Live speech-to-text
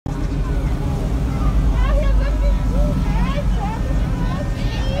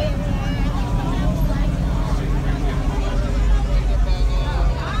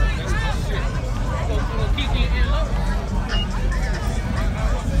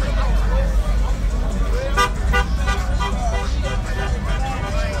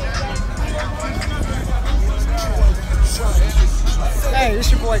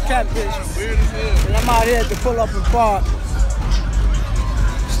catfish. And I'm out here at the pull-up and park.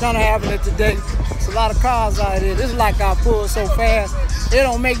 Stunna having it today. It's a lot of cars out here. This is like our pull so fast. It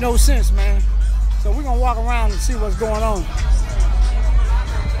don't make no sense, man. So we're gonna walk around and see what's going on.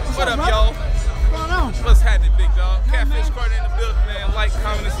 What up, y'all? What's going on? What's happening, big dog? Catfish Carter in the building, man. Like,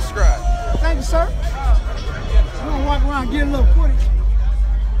 comment, and subscribe. Thank you, sir. We're gonna walk around and get a little footage.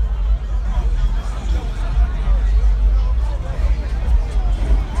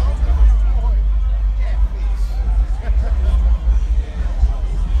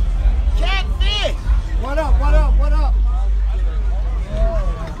 Catfish! What up, what up, what up?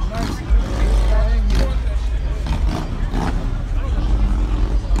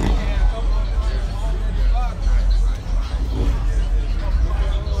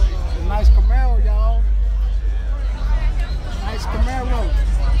 Nice Camaro, y'all. Nice Camaro.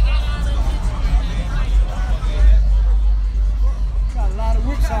 Got a lot of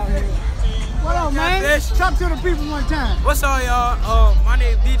whips out here. What up, man? Catfish. Talk to the people one time. What's up, y'all? My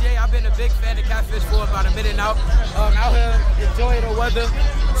name is DJ. I've been a big fan of Catfish for about a minute now. Out here enjoying the weather,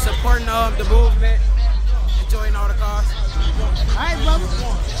 supporting the movement, enjoying all the cars. All right, brother.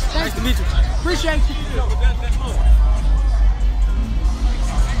 Nice to meet you. Appreciate you.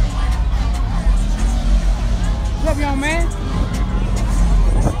 What's up, young man?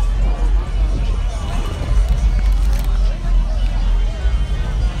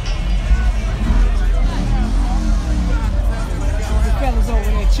 The fellas over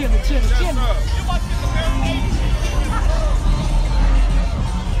there chilling.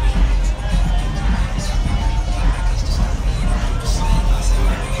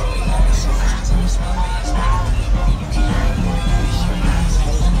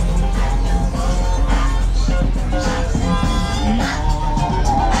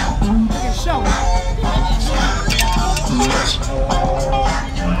 Show.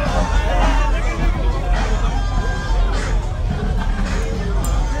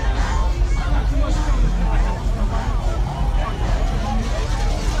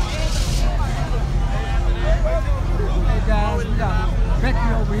 Hey guys, we got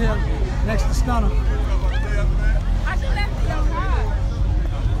Becky over here next to Stunna.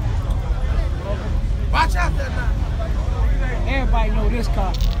 Watch out there now. Everybody know this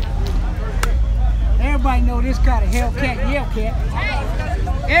car. Everybody know this car, the Hellcat,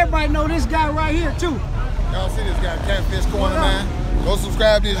 Yellcat. Everybody know this guy right here too. Y'all see this guy, Catfish Corner, man. Go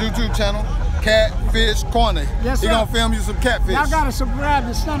subscribe to his YouTube channel, Catfish Corner. Yes, sir. He gonna film you some catfish. Y'all gotta subscribe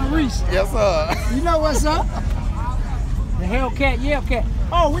to Stunna Reese. Yes, sir. You know what's up? The Hellcat, Yellcat.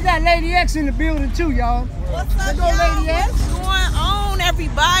 Oh, we got Lady X in the building too, y'all. What's up, There go y'all? Lady X. What's going on,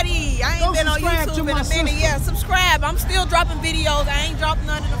 everybody? I ain't Go been on subscribe to YouTube in my a minute. sister. Yeah, subscribe. I'm still dropping videos. I ain't dropped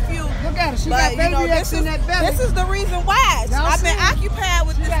none in a few. Look at her. She But, got you Baby know, X in that belly. this is the reason why. Y'all I've been see it? occupied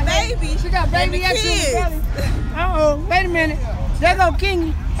with She this got baby. She got and Baby the X in kids. the belly. Uh-oh, wait a minute. There go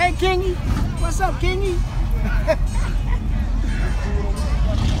Kingy. Hey, Kingy. What's up, Kingy?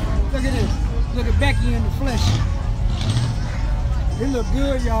 Look at this. Look at Becky in the flesh. It look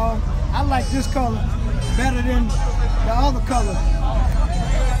good, y'all. I like this color better than the other color.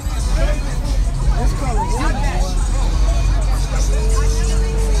 This color is hot, boy.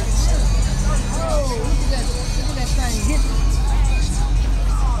 Oh, look at that thing hitting.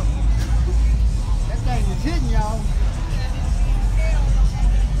 That thing is hitting, y'all.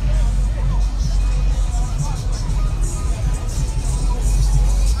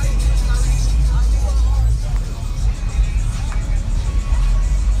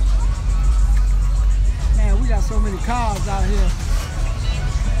 Man, we got so many cars out here.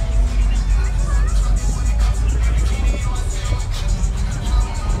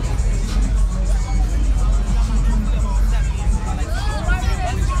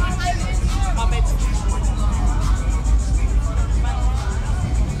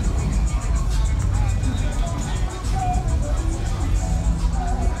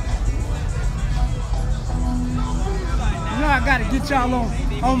 You know I gotta get y'all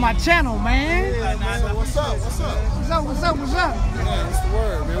on my channel, man. Yeah, man. What's up? What's up? What's up? What's up? What's up? Man, what's the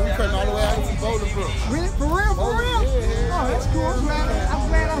word, man? We cutting all the way out from Boulderbrook. Really? For real? For real? Oh, that's cool. I'm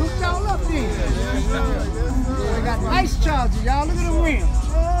glad I hooked y'all up then. They got the ice charger, y'all. Look at the rim.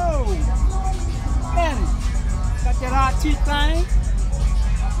 Oh, man. Got that RT thing.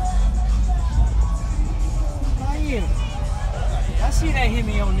 Oh, yeah. I see that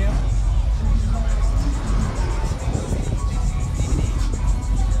Hemi on there.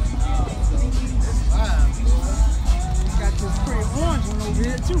 Got this pretty orange one over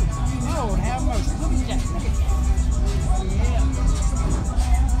here too. Oh, have mercy. Look at that. Look at that. Yeah.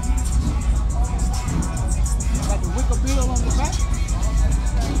 Got the wicker bill on the back.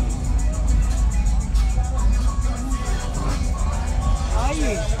 Oh,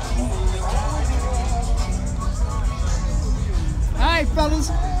 yeah. All right, fellas.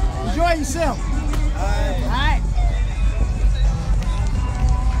 Enjoy yourself. All right.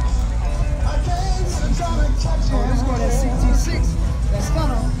 Oh, let's go to that CT6 that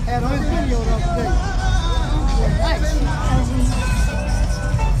Stunna had on his video the other day. Nice.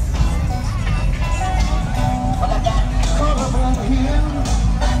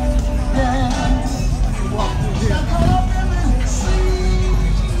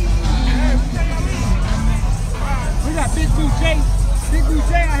 We got Big Boo J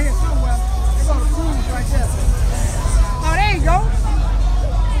out here somewhere. They go to cruise right there. Oh, there you go.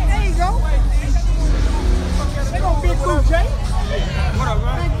 There you go. They go Big Boo J. What up,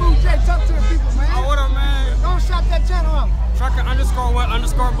 man? Big Boo J, talk to the people, man. Oh, what up, man? Don't shop that channel up. Trucker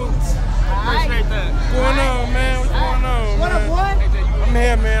 _what_boots. Appreciate that. What's going on, man? What's going on, What up, man? boy? I'm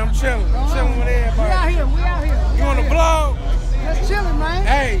here, man. I'm chilling. Chilling with everybody. We out here. You on the vlog? Just chilling, man.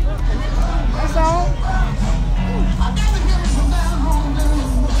 Hey. That's all.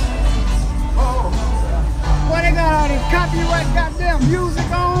 Boy, they got all this copyright goddamn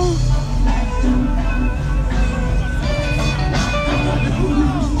music on.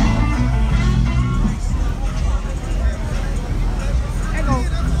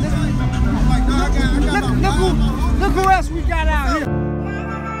 Look who else we got out here.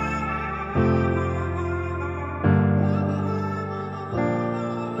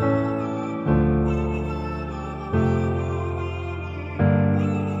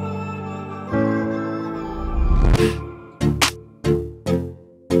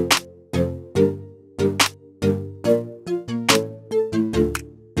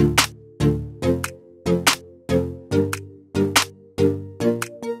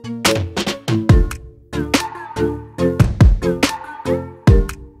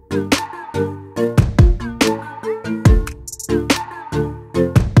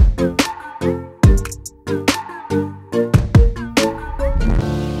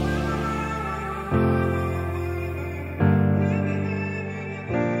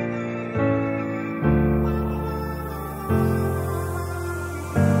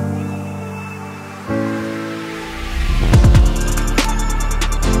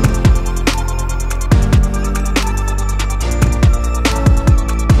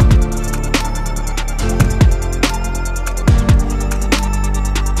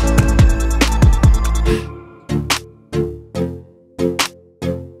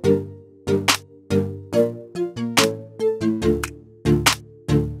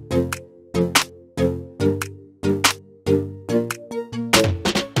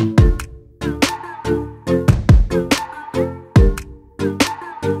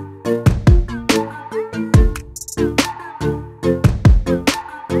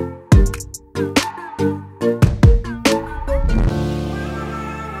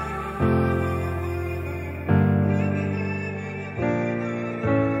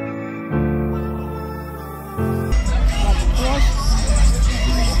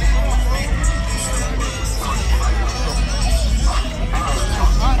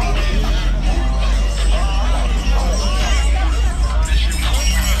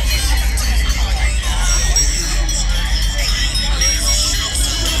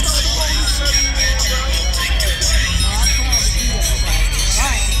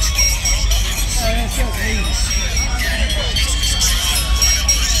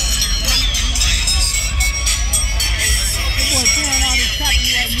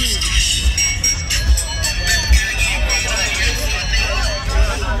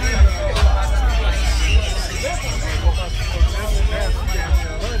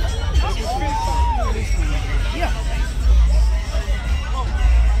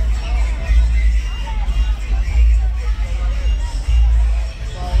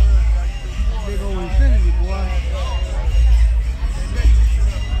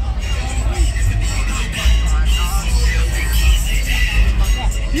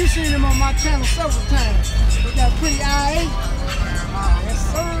 You seen him on my channel several times. With that pretty IA. Yes,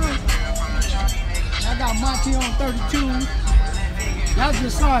 sir. I got Monty on 32. Y'all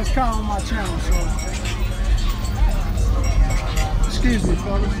just saw his car on my channel, so. Excuse me,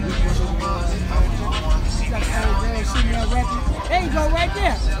 fellas. There you go, right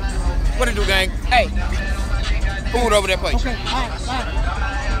there. What it do, gang? Hey, food over that place. Okay, all right.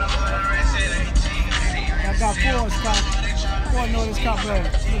 I got Ford's car. Ford know this car better.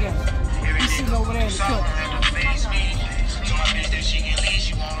 Look at him. He's sitting over there in the cup. I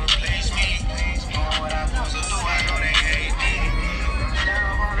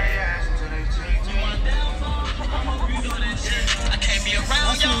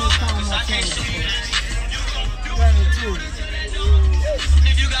seen this car on my channel before.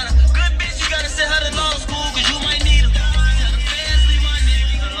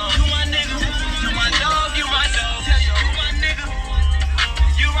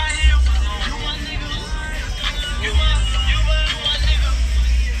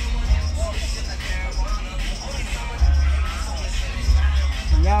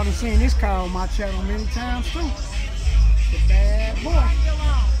 y'all done seen this car on my channel many times too. The bad boy.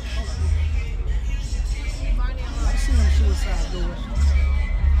 I see them suicide doors.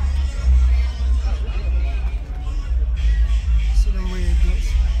 See them red goods.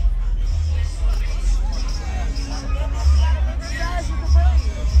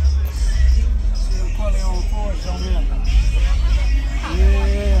 See them Corleone Fords on there.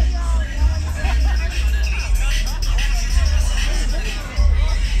 Yeah.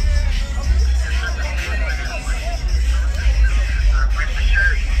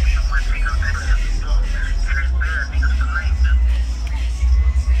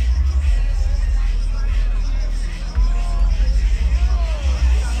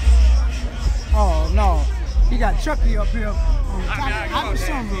 Oh no, he got Chucky up here on the top. Out the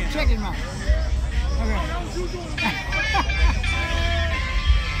sunroof. Check him out. Okay.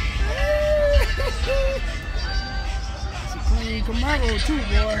 It's a clean Camaro too,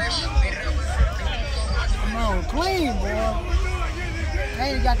 boy. Camaro clean, boy. They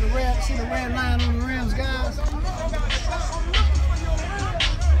ain't got the red. See the red line on the rims, guys.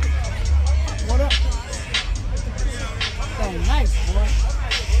 What up? Oh, nice, boy.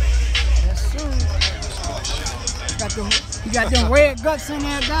 Yes, sir. You got them red guts in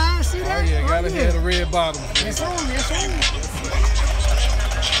there, guys. See that? Oh yeah, gotta have the red bottom. Yes, sir. Yes, sir.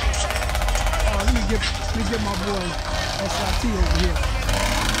 Oh, let me get my boy SRT over here.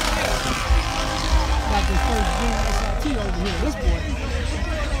 Got this first green SRT over here. This boy.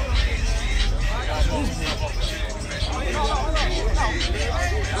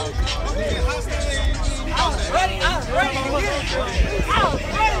 Ready to get it.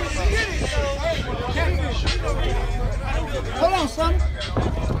 Hold on, son.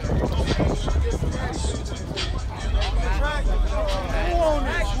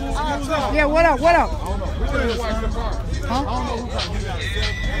 Yeah, what up? What up? Huh?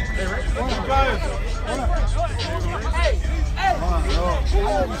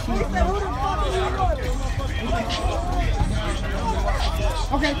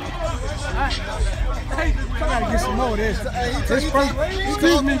 Okay. All right. I gotta get some more of this. This first,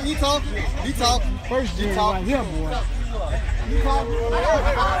 excuse me. He talking. First gen right here, boy.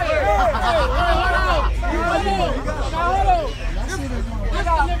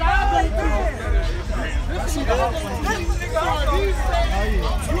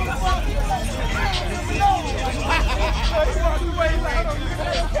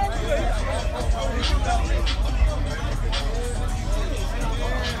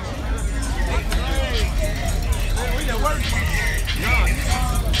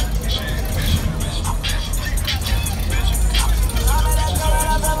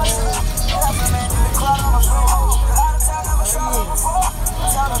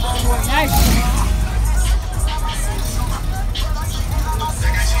 Nice.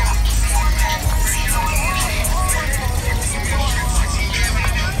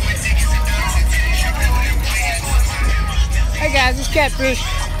 Hey guys, it's Catfish,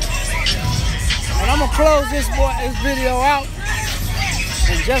 and I'm gonna close this video out.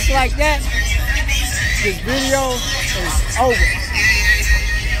 And just like that, this video is over.